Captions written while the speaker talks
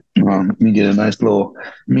on. Let me get a nice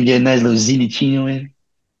little Zinichino in.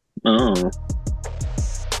 Oh,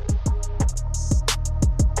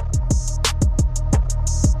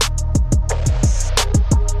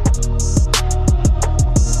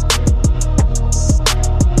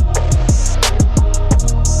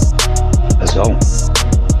 Let's go.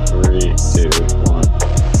 three, two, one,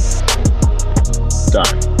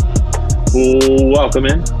 done. Welcome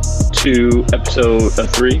in to episode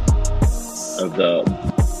three of the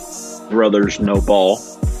Brothers No Ball.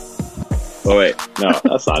 Oh wait, no,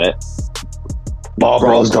 that's not it. Ball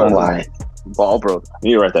bros don't lie. Ball Bros. I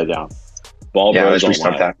need to write that down. Ball Yeah, Bros let's don't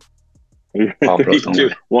restart lie. that. Ball Three, bros don't two,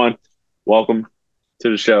 lie. one. Welcome to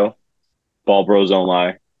the show. Ball Bros don't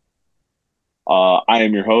lie. I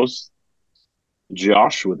am your host,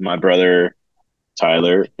 Josh, with my brother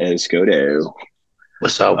Tyler Escoto.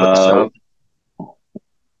 What's up? What's Uh, up? how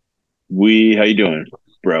you doing,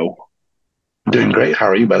 bro? Doing great. How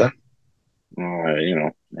are you, brother?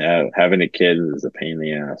 Having a kid is a pain in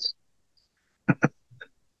the ass.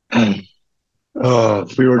 Oh,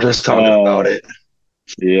 we were just talking about Uh, it.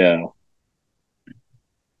 yeah.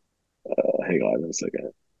 Hang on a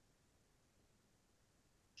second.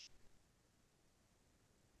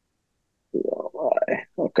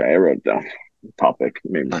 Okay, I wrote down the topic,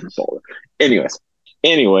 maybe my Nice. folder.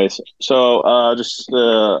 Anyways, so just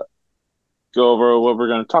go over what we're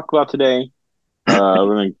going to talk about today. We're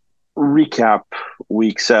going to recap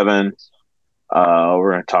week 7.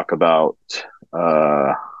 We're going to talk about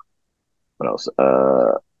uh, what else?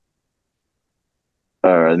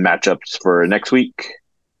 Matchups for next week.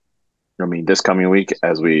 I mean, this coming week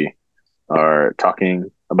as we are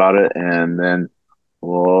talking about it, and then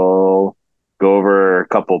we'll go over a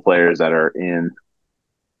couple players that are in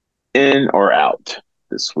or out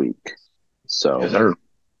this week. Yes, So sir.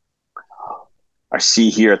 I see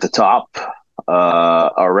here at the top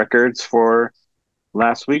our records for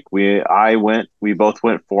last week. We both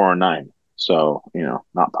went 4-9. So,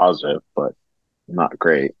 not positive, but not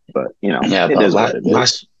great. But Yeah, it but is what it is.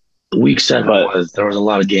 last week 7 But there was a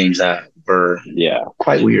lot of games that were yeah,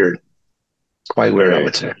 quite weird. Quite weird, I very,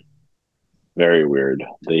 would say. very weird.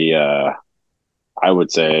 I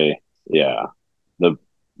would say, yeah, the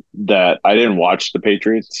that I didn't watch the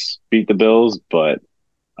Patriots beat the Bills, but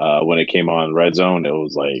when it came on Red Zone, it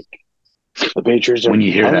was like the Patriots are When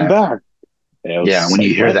you hear coming that, back. And it yeah, was when like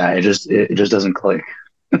you hear what? that, it just doesn't click.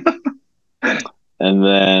 And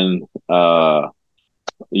then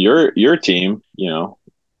your team,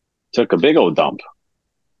 took a big old dump.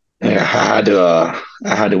 Yeah,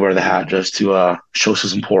 I had to wear the hat just to show some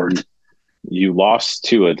support. You lost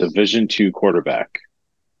to a Division 2 quarterback.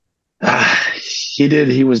 He did.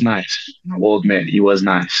 He was nice. I will admit, he was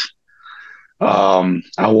nice.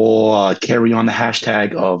 I will carry on the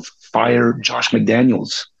hashtag of fire Josh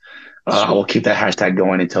McDaniels. I will keep that hashtag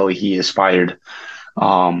going until he is fired.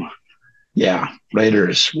 Um, yeah,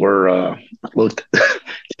 Raiders were looked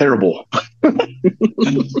terrible.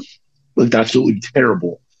 Looked absolutely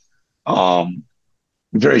terrible. Um,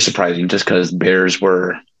 Very surprising, just because Bears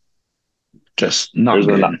were just Bears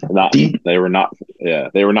not were good. not Deep, they were not yeah,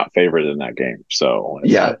 they were not favored in that game. So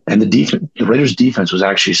yeah, and the Raiders defense was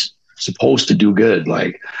actually supposed to do good.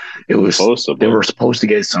 Like it was, they supposedly. were supposed to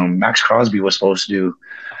get some. Max Crosby was supposed to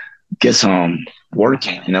get some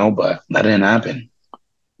working, but that didn't happen.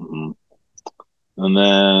 Mhm. And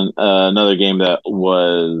then another game that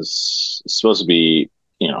was supposed to be,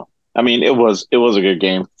 I mean, it was a good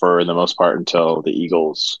game for the most part until the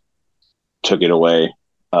Eagles took it away.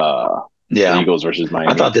 Uh, the Yeah, Eagles versus I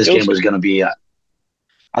Miami. thought this It game was was going to be. I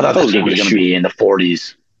I thought thought it this was game gonna be was a going to shoot. be in the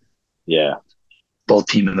 40s. Yeah, Both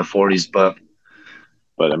team in the 40s, but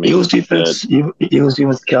but I mean, Eagles defense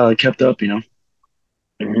kept up.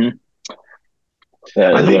 mhm.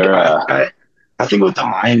 I think They're I think with the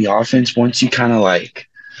Miami offense, once you can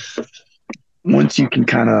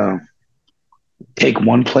kind of take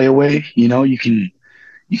one play away, you can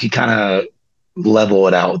kind of level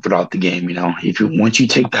it out throughout the game. If you once you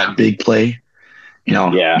take that big play,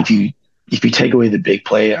 yeah. if you take away the big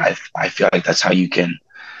play, I feel like that's how you can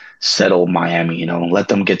settle Miami. Let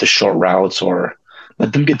them get the short routes or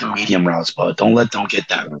let them get the medium routes, but don't let them get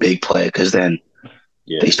that big play because then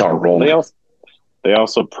Yeah. they start Well, rolling. they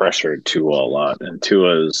also pressured Tua a lot, and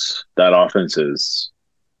Tua's that offense is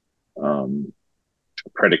um,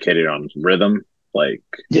 predicated on rhythm. Like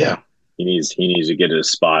Yeah, he needs to get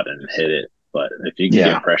his spot and hit it. But if you can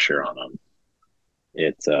yeah, get pressure on him,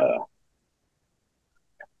 it's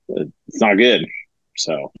not good.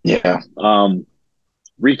 So yeah. um,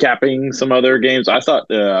 recapping some other games, I thought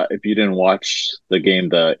if you didn't watch the game,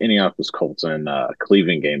 the Indianapolis Colts and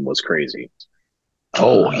Cleveland game was crazy.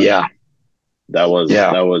 Oh Uh, yeah, yeah.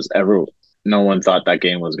 that was every. No one thought that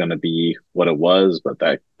game was going to be what it was, but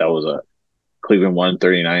that was a Cleveland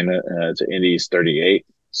 139 to Indies 38.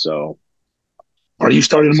 So Are you that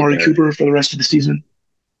starting was a Amari very. Cooper for the rest of the season?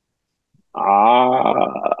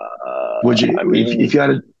 Would you I mean, if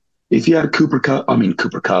you had a Cooper Cup? I mean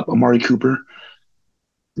Cooper Cup, Amari Cooper,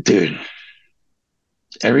 dude.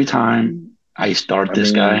 Every time I start I this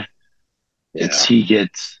mean, guy, it's yeah. he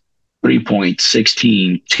gets 3 points,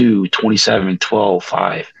 16, 2, 27, 12,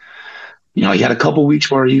 5. You know, he had a couple weeks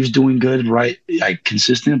where he was doing good, right? Like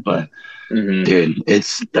consistent, but Hmm. dude,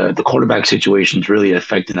 it's the quarterback situation's really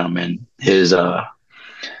affecting him and his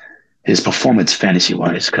performance fantasy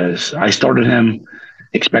wise. Because I started him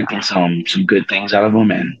expecting some good things out of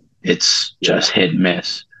him, and it's Yeah, just hit and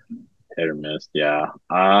miss. hit or miss. Yeah.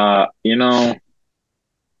 I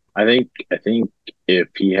think if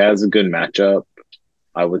he has a good matchup,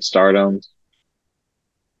 I would start him.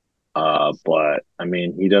 But I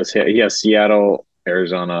mean, he has Seattle,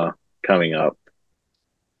 Arizona coming up.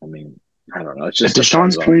 I mean, I don't know. It If just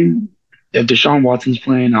depends Deshaun's on. playing, if Deshaun Watson's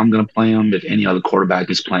playing, I'm gonna play him. If any other quarterback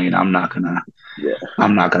is playing, Yeah, I'm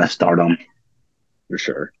not gonna start him. for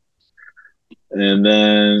sure. And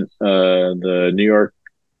then the New York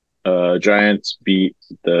Giants beat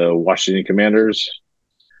the Washington Commanders.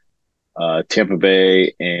 Tampa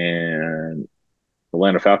Bay and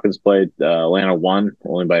Atlanta Falcons played. Atlanta won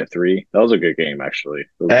only by three. That was a good game, actually. It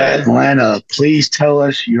was very fun, Atlanta, please tell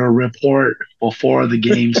us your report before the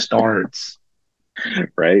game starts.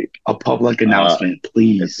 right? A public Uh, announcement, if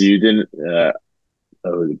please. you didn't,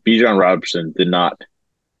 Bijan Robinson did not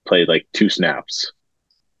play like two snaps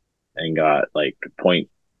and got like point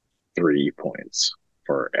 0.3 points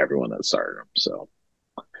for everyone that started him. So,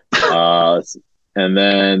 uh, and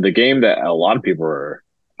then the game that a lot of people were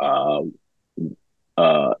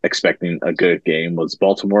uh, expecting a good game was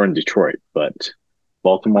Baltimore and Detroit, but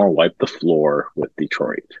Baltimore wiped the floor with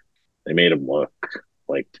Detroit. They made them look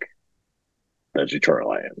like the Detroit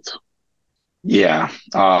Lions. Yeah,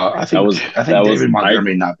 That was I that think was David I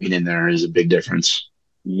Montgomery not being in there is a big difference.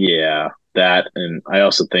 Yeah, that, and I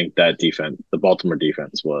also think that defense, the Baltimore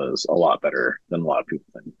defense, was a lot better than a lot of people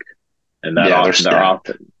think. And Yeah, they're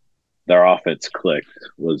stacked. their offense clicked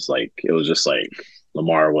was like it was just like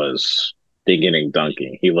Lamar was digging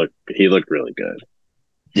dunking. He looked really good.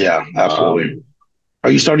 Yeah, Um, absolutely.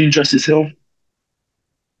 Are you starting Justice Hill?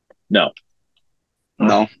 no,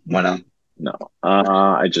 No, why not? no.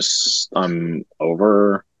 I'm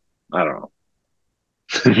over. I don't know.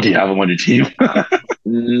 Do you have him on your team?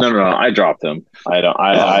 No. I dropped him. I don't.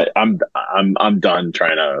 Oh, I'm done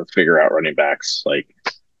trying to figure out running backs. Like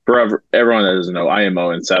forever, everyone that doesn't know, I am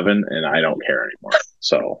 0-7, and I don't care anymore.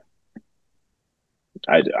 So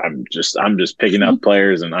I'm just picking up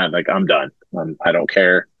players, and I'm done. I don't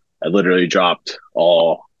care. I literally dropped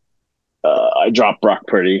all. I dropped Brock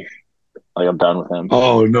Purdy. Like I'm done with him.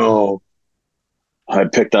 oh no. I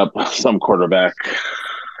picked up some quarterback.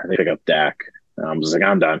 I think I got Dak. I'm just like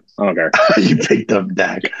I'm done. I don't care. You picked up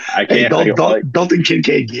Dak. I Hey, can't. Like Dalton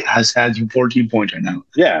Kincaid has had you 14 points right now.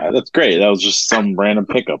 yeah, that's great. That was just some random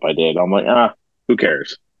pickup I did. I'm like who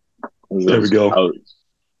cares? There we go.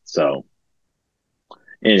 So,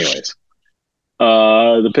 anyways,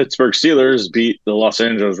 the Pittsburgh Steelers beat the Los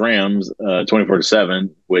Angeles Rams 24-7,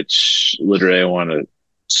 which literally I want to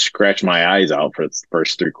scratch my eyes out for the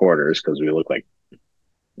first three quarters because we looked like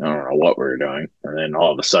I don't know what we were doing, and then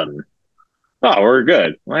all of a sudden, oh, we're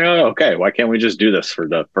good. Like, oh, okay, why can't we just do this for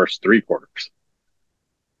the first three quarters?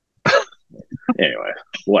 Anyway,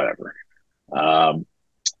 whatever. Um,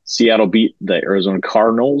 Seattle beat the Arizona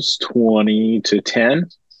Cardinals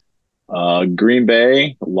 20-10. Green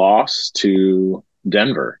Bay lost to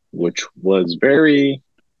Denver, which was very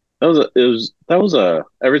that was a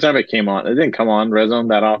every time it came on, it didn't come on Red Zone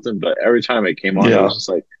that often, but every time it came on, it Yeah. was just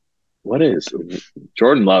like, what is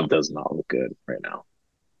Jordan Love does not look good right now.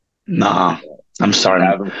 Nah, I'm You starting.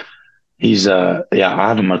 have him. He's yeah, I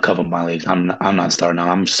have him a couple of my leagues. I'm not starting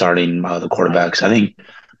now. I'm starting the I, quarterbacks. I think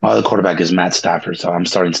my other quarterback is Matt Stafford, so I'm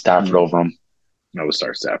starting Stafford over him. I would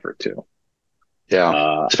start Stafford too.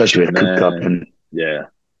 Yeah, especially with And Coop Cup then and yeah,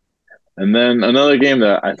 and then another game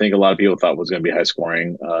that I think a lot of people thought was going to be high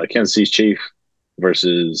scoring: Kansas City Chief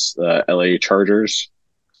versus LA Chargers.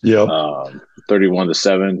 yep.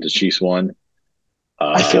 31-7. The Chiefs won.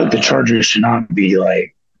 I feel like the Uh, Chargers should not be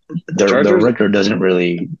like the their Chargers, record doesn't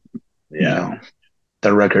really, you yeah, know,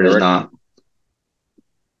 their record their is rec- not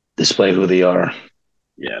display who they are.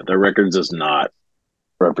 yeah, their record does not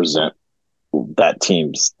represent that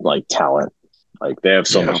team's like talent. Like they have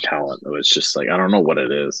so Yeah. much talent. It's just like I don't know what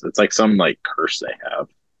it is. It's like some like curse they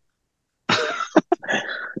have.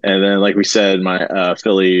 And then, like we said, my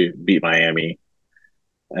Philly beat Miami.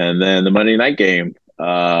 And then the Monday night game,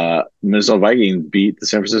 Minnesota Vikings beat the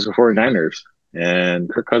San Francisco 49ers. And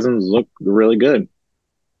Kirk Cousins looked really good.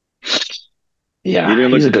 He Yeah,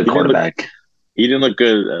 didn't look he's a good he didn't look quarterback. he didn't look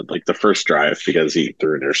good at like the first drive because he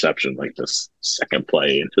threw an interception like this second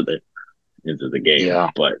play into the game. Yeah.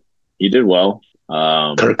 But he did well.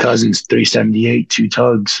 Kirk Cousins, 378, two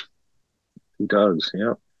tugs. He does,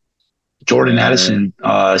 yeah. Jordan And Addison,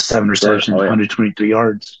 seven Jordan, receptions, oh yeah, 123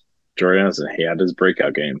 yards. Jordan he had his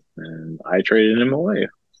breakout game, and I traded him away.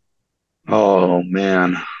 Oh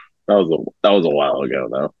man. That was a while ago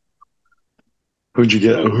though. Who'd you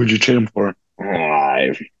get? So Who'd you trade him for?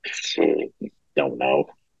 I don't know.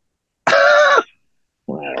 I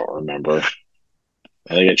don't remember.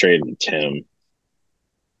 I think I traded Tim.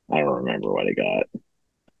 I don't remember what I got.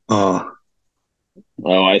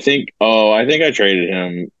 Oh, I think I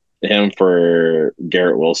traded him for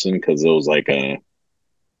Garrett Wilson because it was like a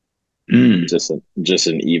mm. just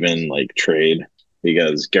an even like trade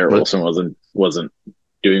because Garrett But Wilson wasn't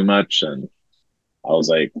doing much, and I was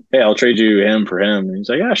like, hey, I'll trade you him for him. And he's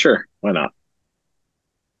like, yeah, sure, why not?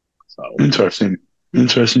 So, interesting,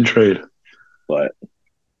 interesting trade. but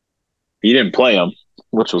he didn't play him,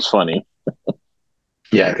 which was funny.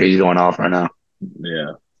 Yeah, he's going off right now.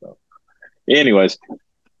 Yeah. So, anyways,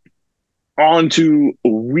 on to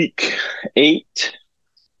week 8.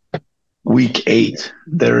 Week 8.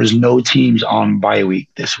 There is no teams on bye week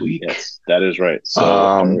this week. Yes, that is right. So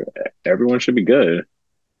Um, everyone should be good.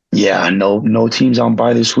 yeah, no teams on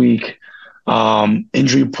bye this week.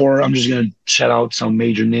 Injury report. I'm just gonna shout out some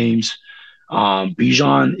major names.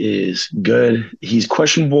 Bijan is good. He's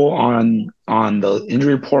questionable on the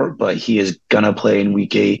injury report, but he is gonna play in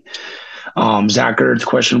week 8. Zach Ertz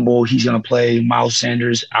questionable. He's gonna play. Miles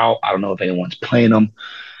Sanders out. I don't know if anyone's playing him.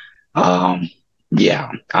 Um,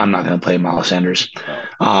 yeah, I'm not gonna play Miles Sanders.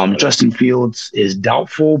 Oh, okay. Justin Fields is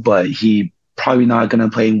doubtful, but he probably not gonna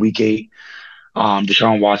play in week 8.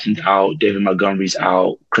 Deshaun Watson's out. David Montgomery's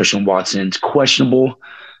out. Christian Watson's questionable.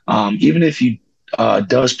 Even if he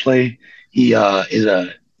does play, he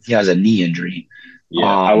has a knee injury. Yeah,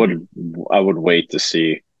 Um, I would wait to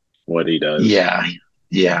see what he does. yeah,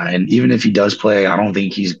 yeah, and even if he does play, I don't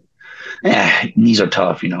think he's. Knees are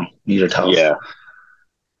tough, Knees are tough. Yeah.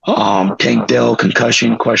 Tank Dell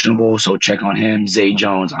concussion questionable, so check on him. Zay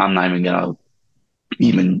Jones, I'm not even gonna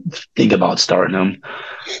even think about starting him.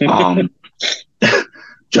 Um,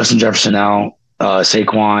 Justin Jefferson out.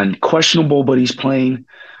 Saquon questionable, but he's playing.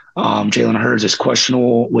 Jalen Hurts is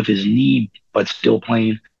questionable with his knee, but still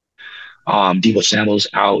playing. Debo Samuel's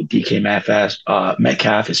out.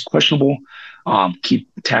 Metcalf is questionable. Keep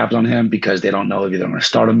tabs on him because they don't know if they're going to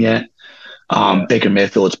start him yet. Yeah. Baker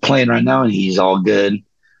Mayfield's playing right now, and he's all good.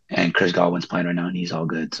 And Chris Godwin's playing right now, and he's all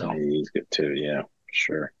good. So He's good too. Yeah,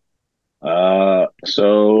 sure.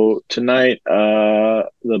 So tonight,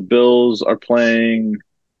 the Bills are playing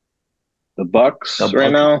the the Bucks right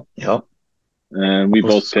Buck, now, yep. and we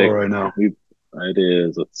What's the both score picked. right now? We it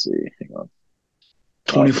is. Let's see. Hang on.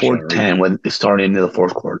 For some reason. 24-10 when it started into the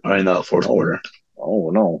fourth quarter. Or in the fourth Oh, quarter. oh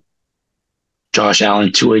no. Josh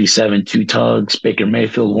Allen 287, two tugs. Baker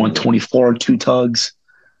Mayfield Oh, 124, two tugs.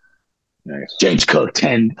 nice. James Cook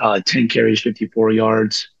 10 carries, 54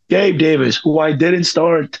 yards. Gabe Davis, who I didn't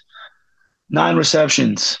start, 9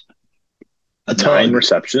 receptions, a 9 tug,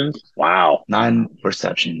 receptions. Wow. 9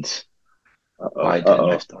 receptions. Uh oh. Why Uh didn't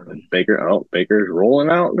I oh. start him? Baker's rolling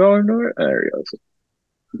out, going to it. There he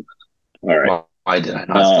goes. All right. Why did I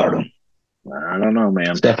not start Uh, him? I don't know,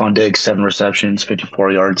 man. Stephon Diggs, 7 receptions,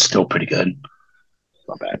 54 yards, still pretty good.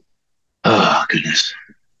 Not bad. Oh, goodness.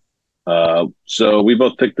 So we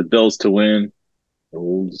both picked the Bills to win. It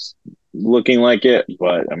was looking like it,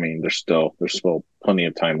 but I mean, there's still plenty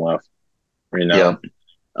of time left right now.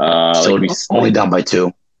 Yep. So Like we only down by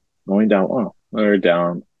 2. going down. Oh, they're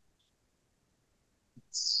down.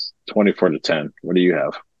 It's 24-10. What do you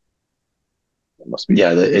have? It must be.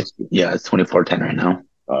 It's 24-10 right now.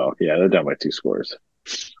 Oh, yeah, they're down by 2 scores.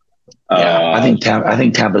 Yeah, I Uh,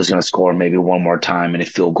 think Tampa's going to score maybe one more time and a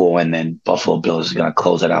field goal, and then Buffalo Bills is going to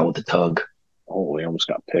close it out with a tug. oh, we almost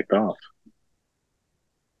got picked off.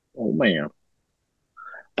 Oh man.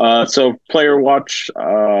 So player watch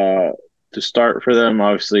to start for them,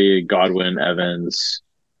 obviously Godwin, Evans,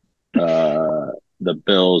 the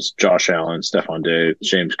Bills, Josh Allen, Stephon Diggs,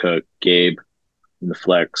 James Cook, Gabe in the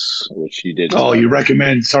flex, which you did Oh, start. you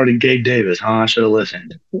recommend starting Gabe Davis, huh? I should have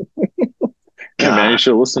listened. Hey man, you God,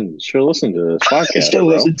 should listen to this I podcast, should have bro.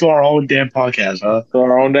 listened to our own damn podcast, huh? To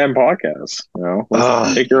our own damn podcast. Listen,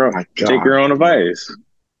 Oh take your my take God. your own advice.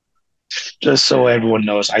 Just so everyone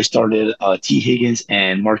knows, I started T. Higgins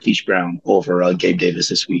and Marquise Brown over Gabe Davis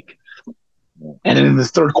this week. And then in the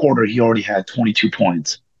third quarter, he already had 22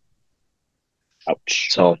 points. Ouch.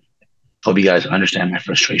 So hope you guys understand my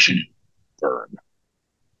frustration. Burn.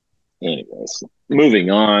 Anyways, moving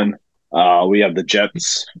on. We have the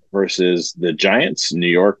Jets versus the Giants. New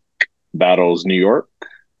York battles New York.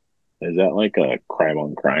 Is that like a crime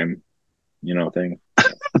on crime, thing?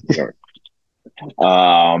 New York.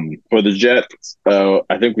 For the Jets,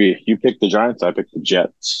 I think you picked the Giants. I picked the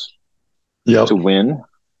Jets Yep. to win.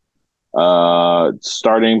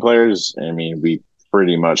 Starting players. I mean, we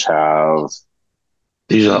pretty much have.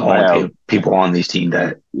 These are the only people on these team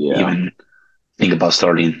that even think about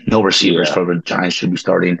starting. No receivers for the Giants should be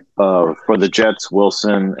starting. For the Jets,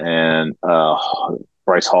 Wilson and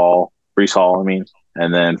Brees Hall. I mean,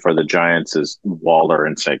 and then for the Giants is Waller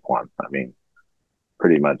and Saquon. I mean,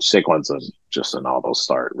 pretty much Saquon's just an auto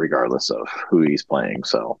start regardless of who he's playing.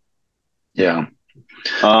 So, yeah,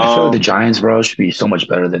 I feel like the Giants, bro, should be so much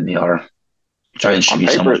better than they are. Giants should be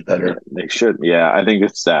so much better. They should. Yeah, I think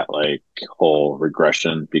it's that like whole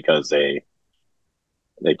regression because they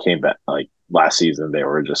came back like last season. They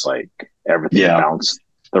were just like everything bounced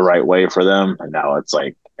the right way for them, and now it's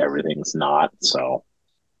like everything's not. So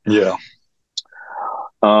yeah.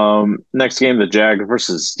 Next game, the Jags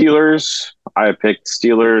versus Steelers. I picked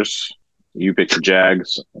Steelers. You picked the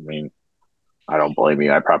Jags. I mean, I don't blame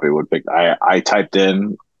you. I probably would pick. I typed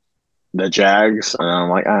in the Jags, and I'm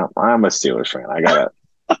like, I'm a Steelers fan. I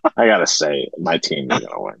gotta say my team is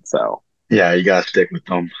gonna win. So yeah, you gotta stick with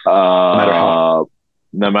them.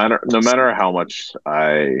 No matter how much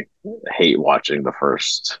I hate watching the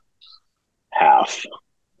first half,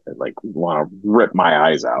 I like want to rip my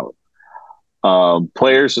eyes out.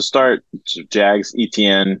 Players to start: Jags,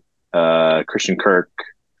 ETN, Christian Kirk,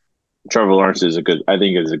 Trevor Lawrence is a good. I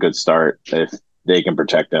think is a good start if they can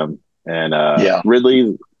protect him. And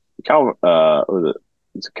Ridley, Calvin. Was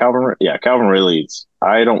it Calvin? Yeah, Calvin Ridley.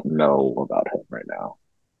 I don't know about him right now.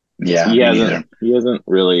 Yeah, he hasn't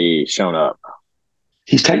really shown up.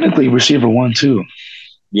 He's technically receiver one too.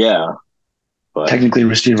 Yeah, but technically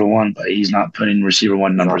receiver one, but he's not putting receiver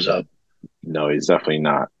one numbers up. No, he's definitely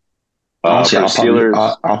not. Honestly,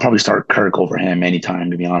 I'll probably start Kirk over him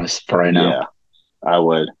anytime, to be honest, for right now. Yeah, I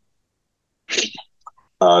would.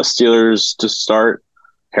 Steelers to start: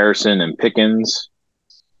 Harrison and Pickens,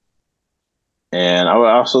 and I would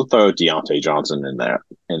also throw Deontay Johnson in that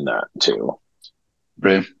too.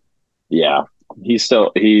 Right. Yeah, he's in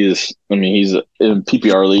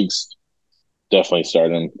PPR leagues, definitely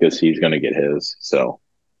start him because he's going to get his. So,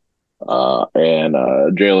 and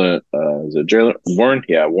Jalen, is it Jalen Warren?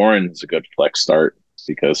 Yeah, Warren is a good flex start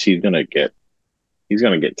because he's going to get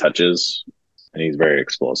touches and he's very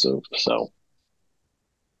explosive. So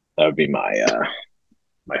that would be my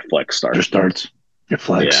flex start. Your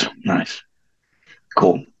flex. Yeah. Nice.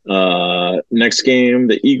 Cool. Next game,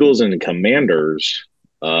 the Eagles and the Commanders.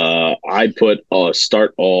 I put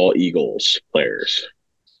start all Eagles players.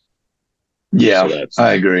 Yeah, so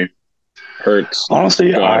I agree. Hurts.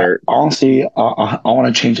 Honestly, I want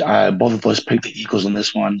to change. Both of us picked the Eagles on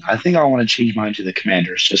this one. I think I want to change mine to the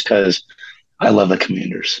Commanders just because I love the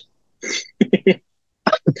Commanders.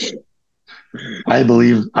 I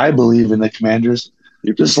believe in the Commanders.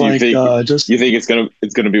 You think it's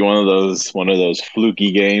gonna be one of those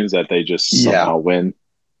fluky games that they just somehow win?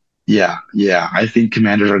 Yeah. I think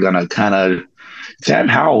Commanders are gonna kind of. Sam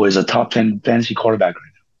Howell is a top 10 fantasy quarterback right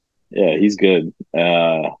now. Yeah, he's good.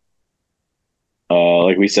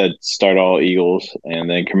 Like we said, start all Eagles and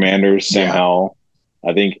then Commanders. Sam Howell,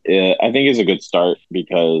 I think is a good start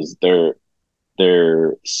because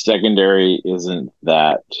their secondary isn't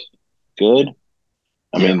that good.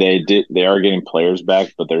 I mean, they are getting players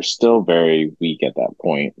back, but they're still very weak at that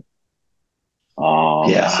point.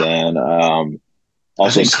 And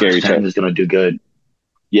also Scary Terry is going to do good.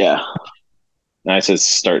 Yeah, and I said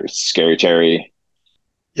start Scary Terry.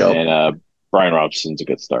 Yep. And Brian Robinson's a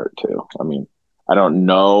good start too. I mean, I don't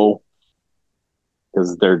know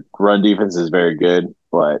because their run defense is very good,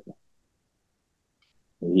 but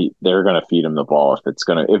they're going to feed him the ball if it's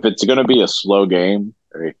gonna be a slow game.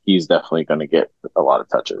 He's definitely going to get a lot of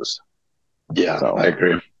touches. Yeah, so, I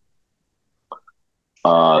agree.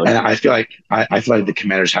 And I feel like the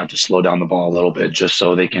Commanders have to slow down the ball a little bit just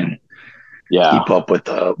so they can keep up with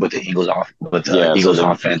the Eagles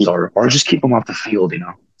offense, or just keep them off the field.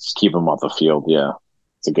 Just keep them off the field. Yeah,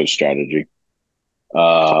 it's a good strategy.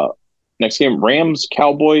 Next game, Rams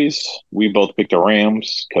Cowboys. We both picked the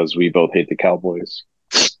Rams because we both hate the Cowboys.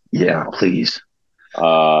 Yeah, please.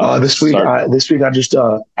 This week I just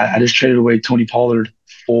traded away Tony Pollard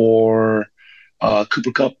for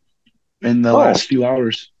Cooper Cup in the Oh, last few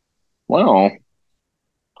hours. well,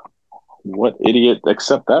 what idiot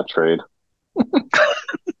accept that trade?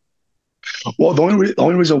 Well, the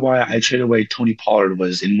only reason why I traded away Tony Pollard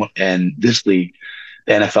was in this league,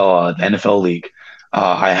 the NFL league.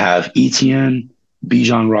 I have ETN,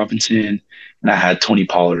 Bijan Robinson, and I had Tony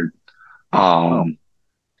Pollard. Oh, Um,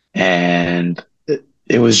 and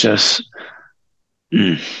it was just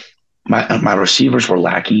mm, my receivers were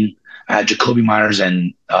lacking. I had Jacoby Myers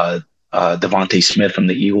and Devontae Smith from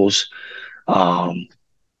the Eagles, um,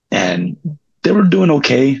 and they were doing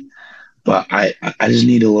okay, but I just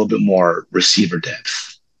need a little bit more receiver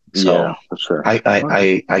depth. yeah, So for sure.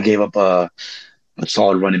 Okay. I gave up a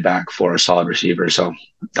solid running back for a solid receiver. So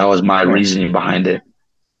that was my Yeah. reasoning behind it.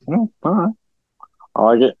 Well, all right. I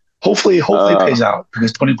like it. Hopefully it Uh, pays out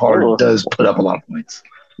because Tony Pollard well, does put up a lot of points.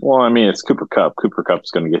 well, I mean, it's Cooper Cup. Cooper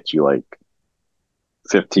Cup's going to get you like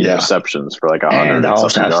 15 Yeah. receptions for like 100 And I and also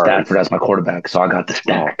something have yards. Stafford as my quarterback, so I got the Oh,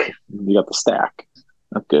 stack. you got the stack.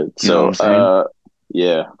 That's good. You know what I'm So, saying?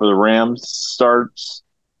 yeah, for the Rams starts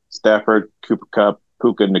Stafford, Cooper Cup,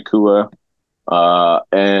 Puka Nakua.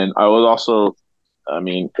 And I would also, I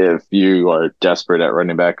mean, if you are desperate at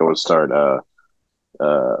running back, I would start uh,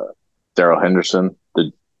 Daryl Henderson,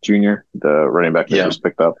 the junior, the running back they Yeah. just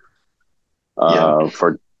picked up. Yeah.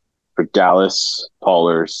 For Dallas,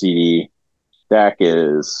 Pollard, CD, Dak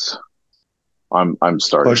is. I'm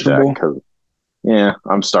starting Dak Questionable. because yeah,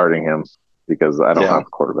 I'm starting him because I don't Yeah. have a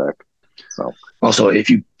quarterback. So Also, if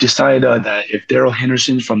you decide that if Daryl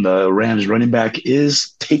Henderson from the Rams running back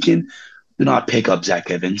is taken, do not pick up Zach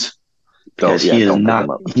Evans because don't pick him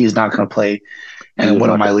up. he is not going to play. He And is one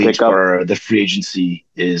of not my to leagues pick up. for the free agency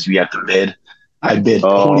is we have to bid. I bid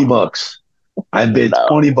Oh 20 bucks. I bid no!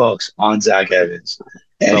 20 bucks on Zach Evans,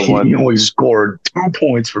 and he Someone only scored 2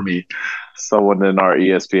 points for me. someone in our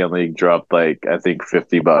ESPN league dropped like I think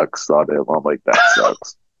 $50 on him. I'm like that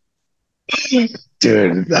sucks.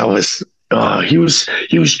 Dude, that was he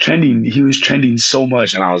was trending so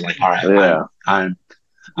much, and I was like, all right, Yeah,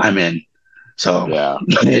 I'm in. So yeah,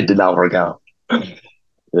 it did not work out.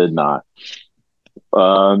 did not.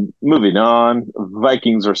 Moving on,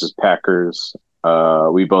 Vikings versus Packers.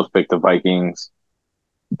 We both picked the Vikings.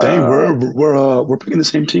 Dang, Uh, we're picking the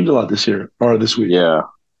same teams a lot this year or this week. yeah,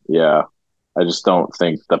 yeah. I just don't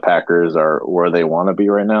think the Packers are where they want to be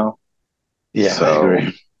right now. Yeah, I So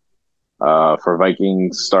agree. for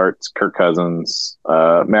Vikings starts Kirk Cousins,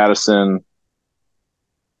 Madison,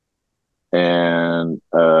 and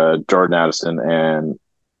Jordan Addison and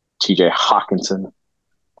TJ Hawkinson.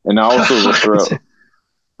 And I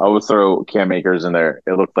would throw Cam Akers in there.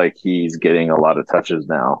 It looked like he's getting a lot of touches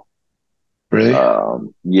now. Really?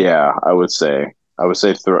 Yeah, I would say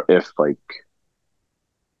throw if like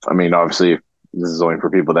I mean obviously this is only for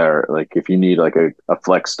people that are like if you need like a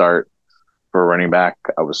flex start for a running back,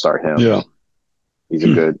 I would start him. Yeah. He's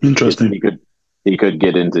a good Interesting. he could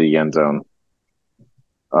get into the end zone.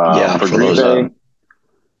 Yeah, For for Green those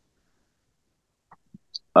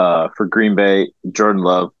Bay, Jordan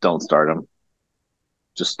Love, don't start him.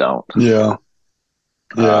 Just don't. yeah.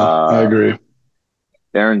 Yeah, I Uh, agree.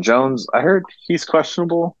 Aaron Jones, I heard he's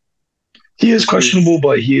questionable. He is Is he's questionable,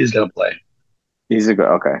 but he is gonna play. he's a good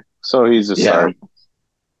okay. So he's a Yeah. start.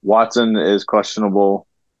 Watson is questionable,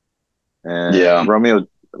 and Yeah.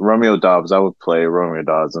 Romeo Dobbs. I would play Romeo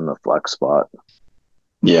Dobbs in the flex spot.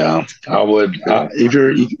 Yeah. I would Okay.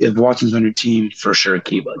 if Watson's on your team, for sure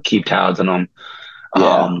keep tabs on him.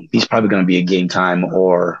 Yeah, He's probably gonna be a game time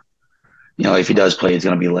or if he does play, it's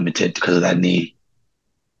gonna be limited because of that knee.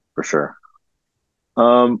 for sure.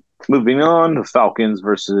 Moving on, the Falcons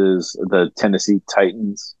versus the Tennessee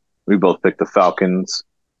Titans. We both picked the Falcons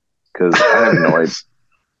because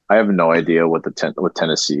I have no idea what what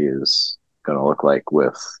Tennessee is going to look like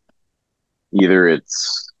with either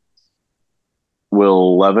it's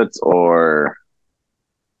Will Levitt or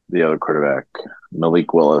the other quarterback,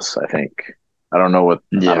 Malik Willis. I think I don't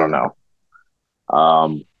Yeah. know.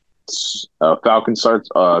 Um, Falcon starts.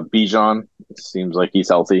 Bijan seems like he's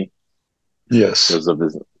healthy Yes. because of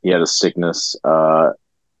his. He had a sickness.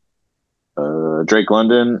 Drake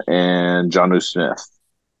London and Johnu Smith.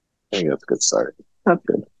 I think that's a good start. That's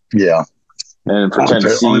good. Yeah. And for Only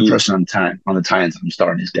Tennessee, person on the Titans I'm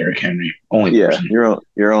starting is Derrick Henry. Only yeah, person.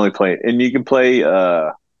 you're only playing, and you can play.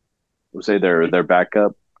 We'll say their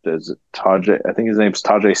backup. Is it Tajay? I think his name's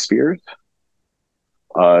Tajay Spears.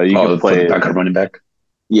 You can Oh, for the play. backup running back.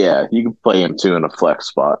 Yeah, you can play him too in a flex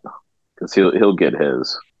spot because he'll get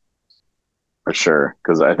his for sure.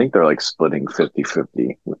 Because I think they're like splitting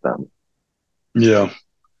 50-50 with them. Yeah.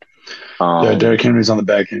 Yeah, Um, Derrick Henry's on the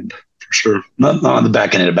back end. for sure. Not on the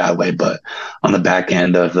back end in a bad way, but on the back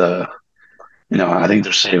end of the, I think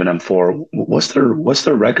they're saving them for what's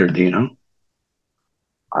their record? Do you know?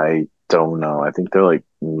 I don't know. I think they're like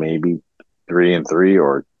maybe 3-3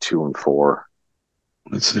 or 2-4.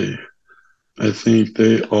 Let's see. I think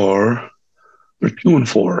they're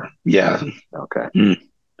 2-4. Yeah. Okay.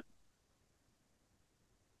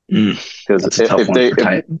 Mm, Because that's a tough one for if they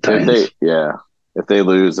Titans. yeah if they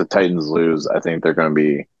lose, the Titans lose, I think they're going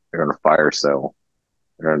to fire sale.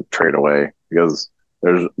 They're going to trade away because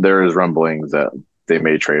there is rumblings that they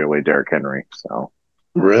may trade away Derrick Henry. So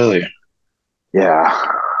Really, yeah,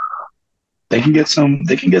 they can get some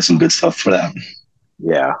good stuff for that.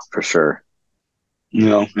 yeah, for sure.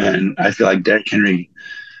 And I feel like Derrick Henry,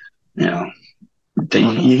 you know,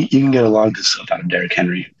 you can get a lot of good stuff out of Derrick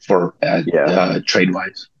Henry for Yeah, trade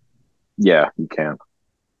wise, yeah, you can.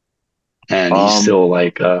 and he's Um,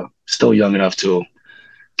 still still young enough to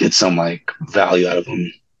get some like value out of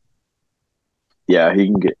him. yeah, he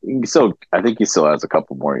can still. I think he still has a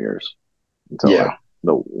couple more years until like Yeah.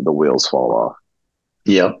 the wheels fall off.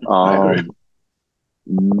 Yep. I agree.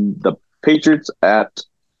 The Patriots at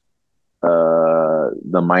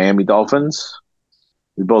the Miami Dolphins.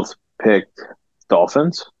 We both picked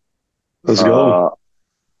Dolphins. Let's go.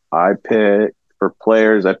 Uh, I picked for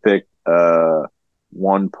players. I picked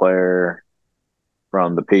one player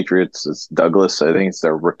from the Patriots. It's Douglas. I think it's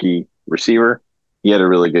their rookie receiver. He had a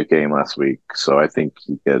really good game last week, so I think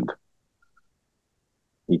he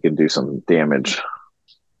could do some damage.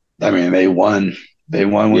 I mean, they won. They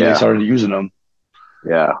won when they Yeah, started using them.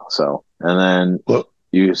 yeah. So and then Look,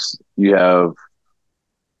 you have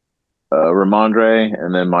Ramondre,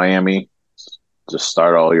 and then Miami. Just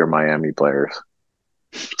start all your Miami players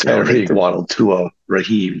going Tyreek, into Waddle, Tua,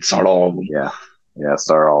 Raheem, start all of them. yeah, yeah.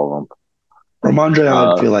 Start all of them. Ramondre,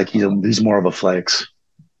 I Uh, feel like he's more of a flex.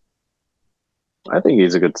 I think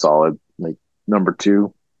he's a good solid like number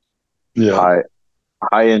two, Yeah. high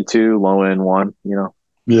high end two, low end one.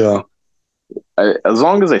 Yeah. As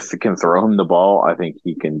long as I can throw him the ball, I think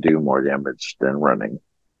he can do more damage than running.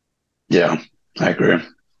 Yeah. I agree.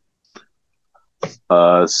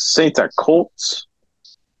 Saints at Colts.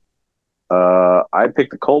 I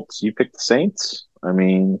picked the Colts. You picked the Saints. I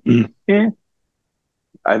mean, Mm, yeah,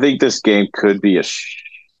 I think this game could be a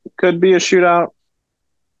shootout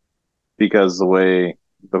because the way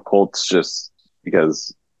the Colts just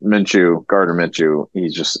because Gardner Minshew,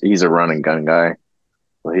 he's a running gun guy.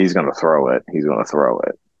 So he's gonna throw it. He's gonna throw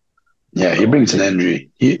it. yeah. He So I brings an think,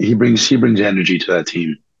 energy. He brings energy to that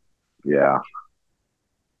team. yeah,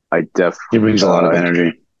 I def He brings a lot of uh,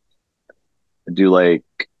 energy. do like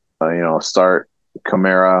start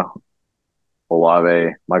Kamara,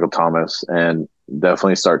 Olave, Michael Thomas, and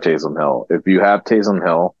definitely start Taysom Hill. If you have Taysom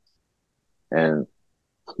Hill and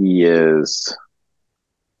he is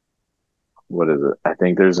what is it? I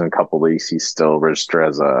think there's in a couple leagues he's still registered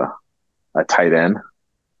as a tight end.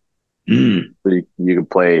 Mm, So you can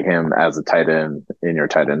play him as a tight end in your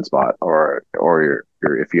tight end spot,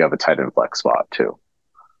 if you have a tight end flex spot too,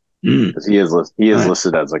 mm. because he is Nice.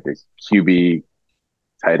 listed as like a QB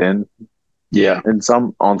tight end Yeah. in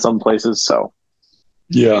some places. So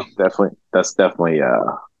Yeah. that's definitely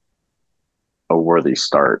a worthy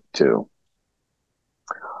start too.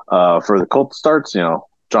 For the Colts starts,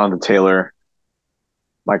 Jonathan Taylor,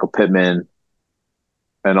 Michael Pittman,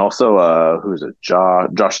 and also who's it?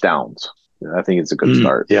 Josh Downs. I think it's a good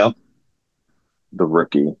start. Yeah. The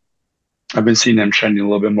rookie. I've been seeing them trending a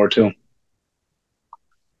little bit more too.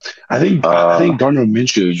 I think Uh, Gardner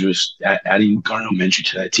Minshew, just adding Gardner Minshew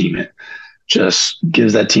to that team, it just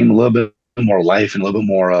gives that team a little bit more life and a little bit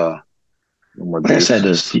more. more Like I said,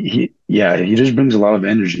 juice does yeah, he just brings a lot of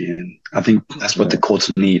energy, and I think that's what the yeah,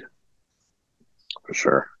 Colts need. for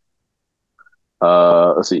sure.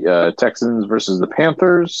 Let's see. Texans versus the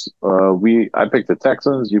Panthers. I picked the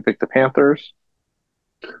Texans. You picked the Panthers.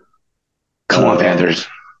 Come on, Uh, Panthers!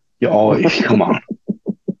 You always come on.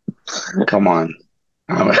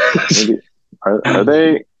 maybe are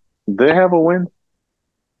they? They have a win.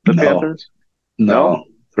 The No, Panthers. No,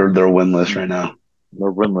 no, they're winless right now.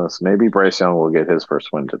 they're winless. Maybe Bryce Young will get his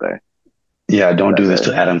first win today. Yeah, don't That do this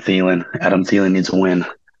day. to Adam Thielen. Adam Thielen needs a win.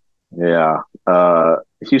 Yeah.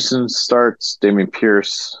 Houston starts Damian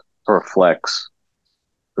Pierce for a flex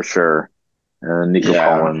for sure, and Nico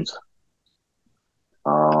Yeah, Collins.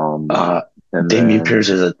 Um, uh, and Damian then Pierce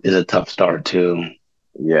is a tough start too.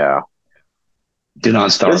 yeah, Do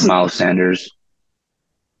not start this is Miles Sanders.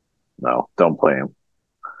 no, don't play him.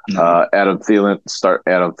 No. Adam Thielen, start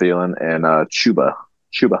Adam Thielen and Chuba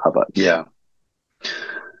Hubbard. Yeah.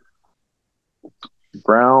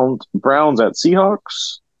 Browns at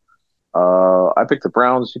Seahawks. I picked the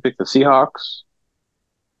Browns. You picked the Seahawks.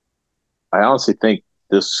 I honestly think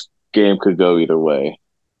this game could go either way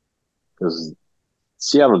because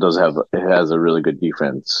Seattle does have it has a really good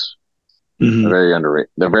defense. Hmm.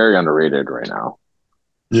 They're very underrated right now.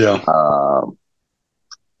 Yeah. Um,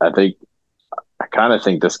 I think I kind of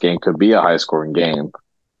think this game could be a high scoring game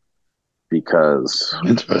because of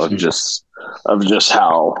Interesting. just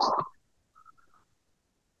how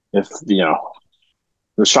if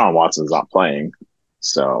Deshaun Watson's not playing,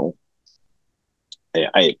 so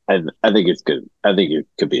I think it's good. I think it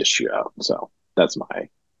could be a shootout. So that's my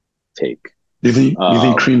take. Do you think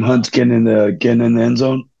Um, Cream Hunt's getting in the end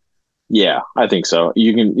zone? yeah, I think so.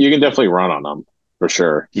 You can definitely run on them for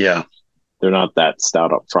sure. Yeah. They're not that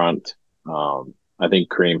stout up front. I think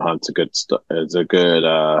Kareem Hunt's is a good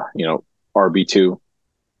RB2.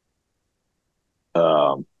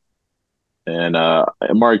 Um, and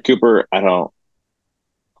Amari Cooper, I don't.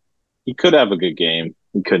 He could have a good game.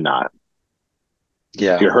 He could not. If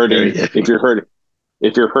Yeah. you're Very hurting, if iffy. you're hurt,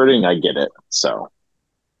 if you're hurting, I get it. So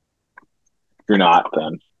if you're not,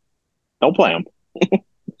 then don't play him. Yeah.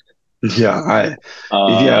 If you have,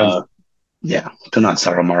 Uh, yeah, do not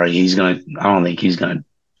start Amari. I don't think he's gonna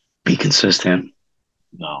be consistent.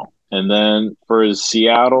 no. And then for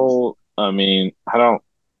Seattle, I mean, I don't.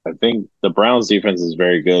 I think the Browns defense is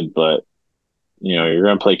very good, but you're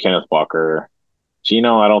going to play Kenneth Walker.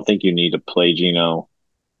 Gino, I don't think you need to play Gino.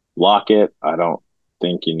 Lockett, I don't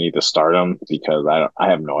think you need to start him because I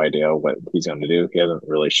have no idea what he's going to do. He hasn't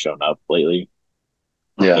really shown up lately.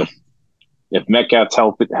 Yeah. If Metcalf's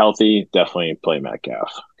healthy, definitely play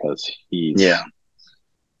Metcalf because Yeah.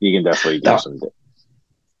 he can definitely do That some.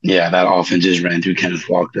 yeah, that offense just ran through Kenneth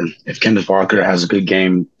Walker. If Kenneth Walker Yeah, has a good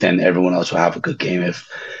game, then everyone else will have a good game. If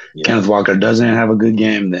yeah, Kenneth Walker doesn't have a good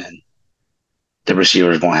game, then the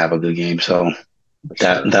receivers won't have a good game. So for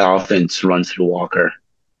that sure, that offense runs through Walker.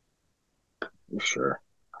 for sure.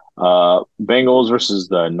 Bengals versus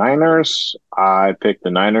the Niners. I picked the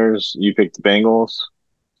Niners. You picked the Bengals.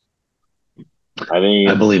 I I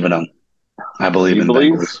think believe in them. I believe you in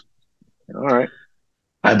believe. Bengals. All right.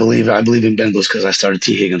 I believe in Bengals because I started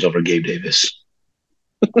T Higgins over Gabe Davis.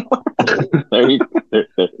 There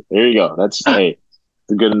you go. That's hey,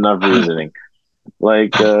 it's a good enough reasoning.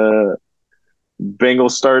 Like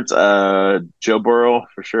Bengals starts Joe Burrow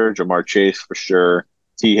for sure, Jamar Chase for sure,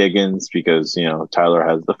 T Higgins because Tyler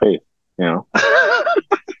has the faith. You know,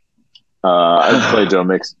 I'd play Joe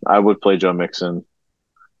Mix. I would play Joe Mixon.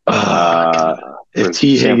 Uh, God. If for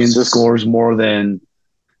T San Higgins Francisco, scores more than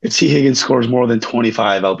if T Higgins scores more than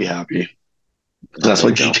 25, I'll be happy. That's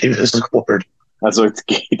there what you Gabe go. Davis scored. That's what it's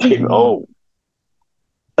game. Oh,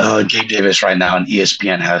 Gabe Davis right now on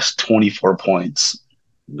ESPN has 24 points,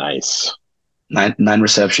 nice. nine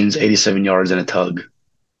receptions, 87 yards, and a tug.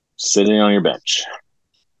 Sitting on your bench.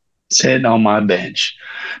 Sitting on my bench,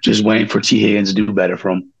 just waiting for T Higgins to do better for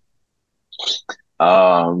him.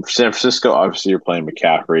 San Francisco, obviously you're playing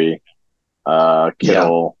McCaffrey, Yeah.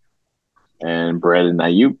 Kittle, and Brandon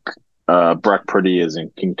Ayuk. Brock Purdy is in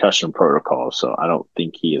concussion protocol, so I don't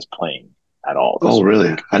think he is playing at all Oh, this week.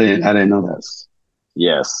 really? I didn't know that. Yes.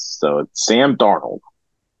 Yes. So it's Sam Darnold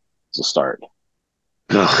to start.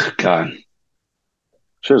 Oh God,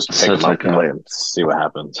 Should just pick him such up like and play a. him, see what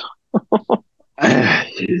happens.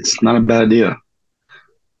 It's not a bad idea.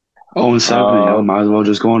 0-7, Uh, might as well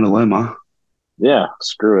just go on a limb, huh? yeah,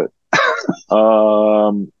 screw it.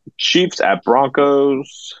 Chiefs at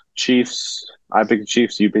Broncos. Chiefs. I pick the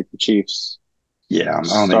Chiefs. You pick the Chiefs. Yeah, I don't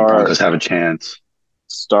think Start Broncos have a chance.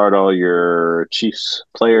 start all your Chiefs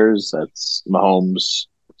players. That's Mahomes,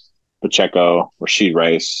 Pacheco, Rasheed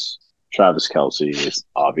Rice, Travis Kelsey is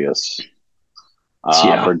obvious.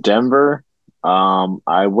 Yeah, For Denver,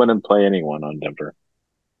 I wouldn't play anyone on Denver.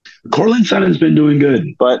 Cortland Sutton's been doing good.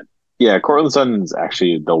 But yeah, Cortland Sutton's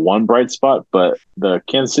actually the one bright spot, but the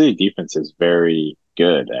Kansas City defense is very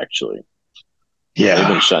good, actually. They've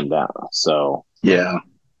been Yeah, shut down. So yeah.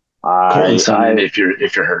 Cortland Sutton, I if you're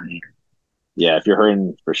hurting. yeah, if you're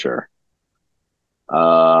hurting for sure.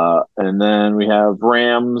 And then we have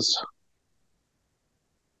Ravens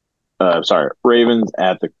at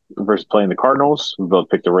the versus playing the Cardinals. We both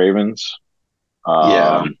picked the Ravens.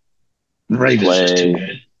 Yeah, Um, Ravens just too play,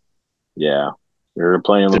 good. yeah. You're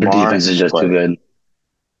playing Their Lamar. defense is just too good.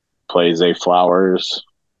 Play Zay Flowers.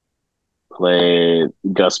 Play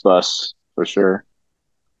Gus Bus for sure.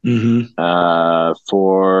 Mm-hmm.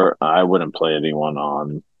 For I wouldn't play anyone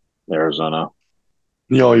on Arizona.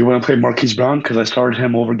 Yo, you want to play Marquise Brown? Because I started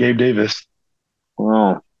him over Gabe Davis.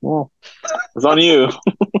 Well, it's on you.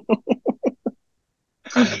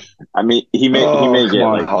 I mean, he Oh, may come get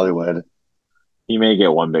on, like Hollywood. he may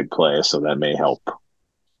get one big play, so that may help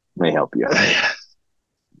you.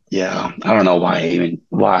 Yeah, I don't know why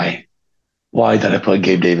did I put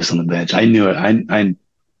Gabe Davis on the bench? I knew it. I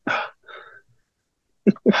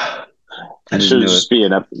just knew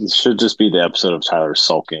it. Should just be the episode of Tyler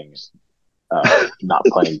sulking, not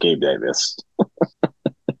playing Gabe Davis.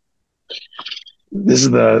 That's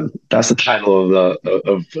the title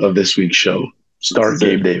of this week's show. This Start is it.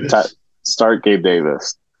 Gabe Davis. Start Gabe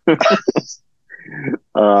Davis.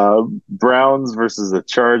 Browns versus the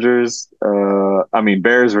Chargers.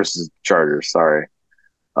 Bears versus Chargers. Sorry.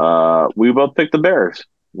 We both picked the Bears.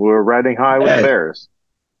 We're riding high with the Hey, Bears.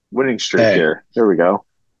 Winning streak hey, here. Here we go.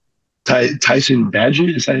 Tyson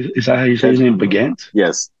Badgett, is that how you say his That name? Bagent?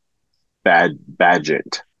 yes,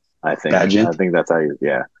 Badgett. I think. I Badgett? think that's how you.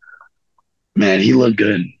 Yeah. Man, he looked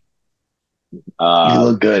good. He Uh,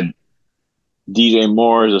 looked good. DJ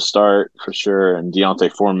Moore is a start for sure, and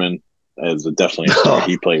Deontay Foreman is definitely a start. Oh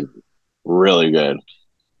He played really good.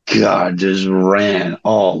 God, just ran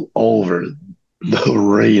all over the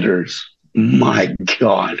Raiders. My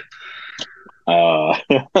God. Uh,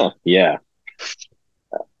 yeah.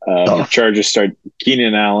 Tough. Chargers start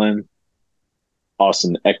Keenan Allen,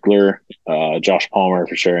 Austin Eckler, Josh Palmer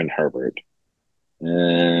for sure, and Herbert.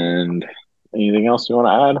 And anything else you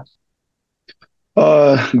want to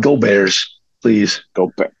add? Go Bears, please.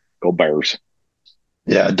 Go Bears.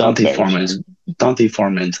 Yeah, The Bears. Dante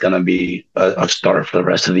Foreman's gonna be a star for the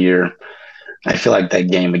rest of the year. I feel like that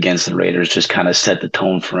game against the Raiders just kind of set the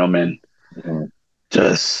tone for him, and Mhm.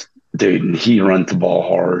 just dude, he runs the ball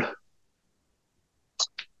hard.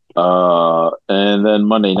 And then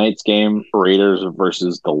Monday night's game, Raiders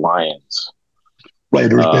versus the Lions.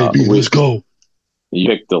 Raiders, baby, let's We go. You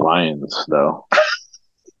picked the Lions though.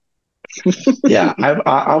 Yeah,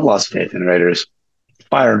 I've lost faith in Raiders.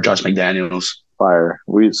 Fire Josh McDaniels. Fire.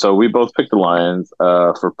 We both picked the Lions.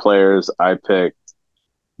 For players, I picked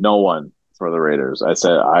no one for the Raiders. I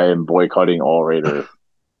said I am boycotting all Raiders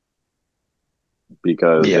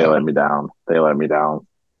because they Yeah, let me down. They let me down.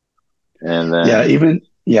 And yeah, then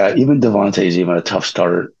even Devontae's even a tough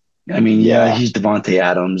starter. I mean, yeah, yeah, he's Devontae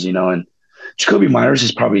Adams, and Jacoby Myers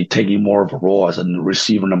is probably taking more of a role as a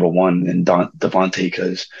receiver number one than Devontae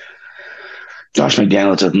because Josh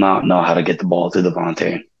McDaniels does not know how to get the ball to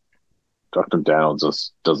Devontae. Dr. Daniels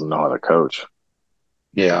just doesn't know how to coach.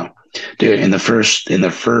 Yeah, dude. In the first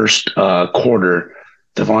quarter,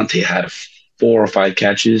 Devontae had 4 or 5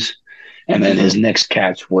 catches, and then Mm-hmm. his next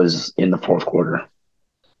catch was in the fourth quarter.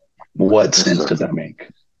 What sense does that make?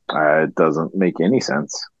 It doesn't make any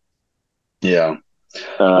sense. Yeah.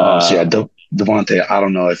 So Uh, yeah, Devontae. I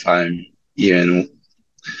don't know if I'm even.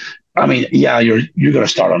 I mean, yeah, you're gonna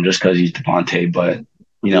start him just because he's Devontae, but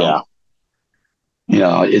you know,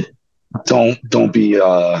 yeah, it don't be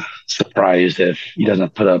surprised if he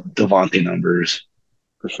doesn't put up Devontae numbers.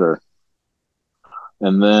 for sure.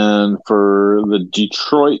 And then for the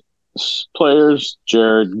Detroit players,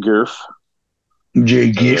 Jared Goff,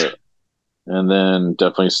 Jay Giff, uh, and then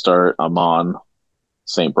definitely start Amon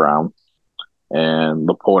St. Brown and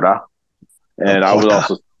Laporta. And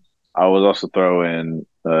Laporta. I would also throw in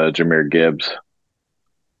Jameer Gibbs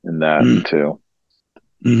in that Mm, too.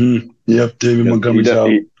 Yep, David Because Montgomery's out.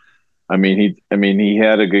 he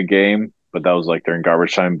had a good game, but that was like during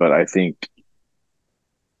garbage time. But I think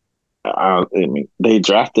they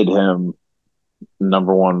drafted him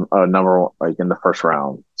number one, like in the first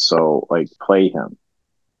round. So like play him,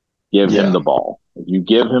 give him Yeah, the ball. If you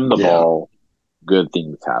give him the yeah, ball, good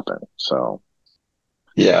things happen. So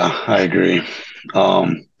yeah. I agree.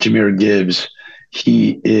 Jameer Gibbs,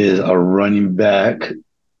 he is a running back,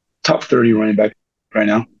 top 30 running back right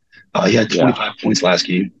now. He had yeah, 25 points last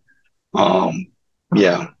game. Um,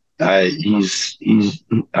 yeah, he's.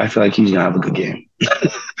 I feel like he's gonna have a good game.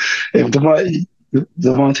 If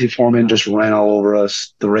Devontae Foreman just ran all over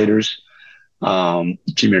us, the Raiders,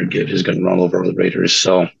 Jameer Gibbs is gonna run over the Raiders.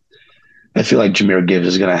 So I feel like Jameer Gibbs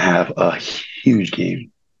is gonna have a huge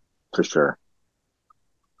game. for sure.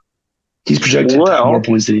 He's projected to have more Well,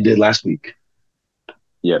 points than he did last week.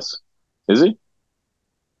 yes, is he?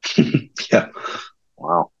 Yeah,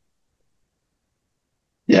 Wow.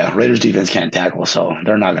 yeah. Raiders defense can't tackle, so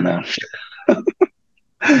they're not gonna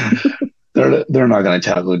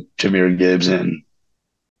tackle Jameer Gibbs and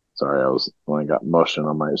Sorry, I was when I got motion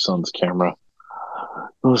on my son's camera.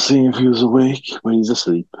 I was seeing if he was awake, but he's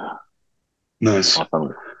asleep. nice.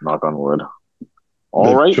 Knock on wood. All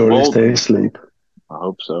Let right. Jordan Well, stay asleep. I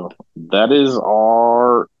hope so. That is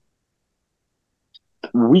our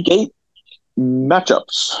week 8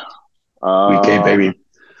 matchups. Week 8, Uh, baby.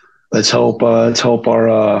 Let's hope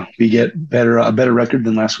our we get a better record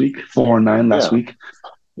than last week. 4-9 last Yeah. week.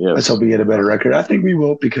 Let's hope Yes. we get a better record. I think we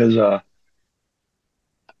will because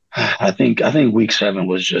I think week 7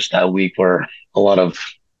 was just that week where a lot of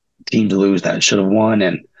teams lose that should have won,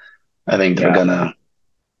 and I think they're Yeah. gonna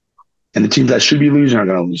and the teams that should be losing are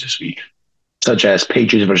gonna lose this week, such as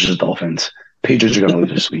Patriots versus Dolphins. Patriots are gonna lose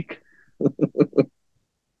this week,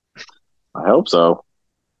 I hope so.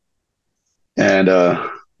 and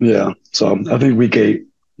yeah, so I think week 8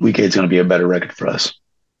 is gonna be a better record for us.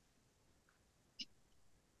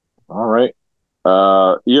 All right.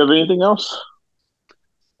 You have anything else?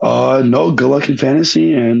 No, good luck in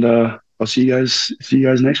fantasy, and I'll see you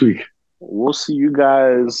guys next week. We'll see you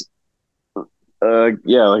guys.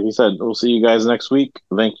 Yeah, like you said, we'll see you guys next week.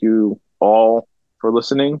 Thank you all for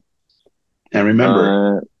listening. And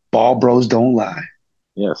remember, Uh, ball bros don't lie.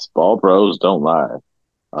 yes, ball bros don't lie.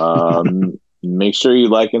 Make sure you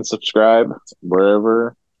like and subscribe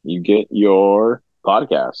wherever you get your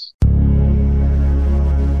podcasts.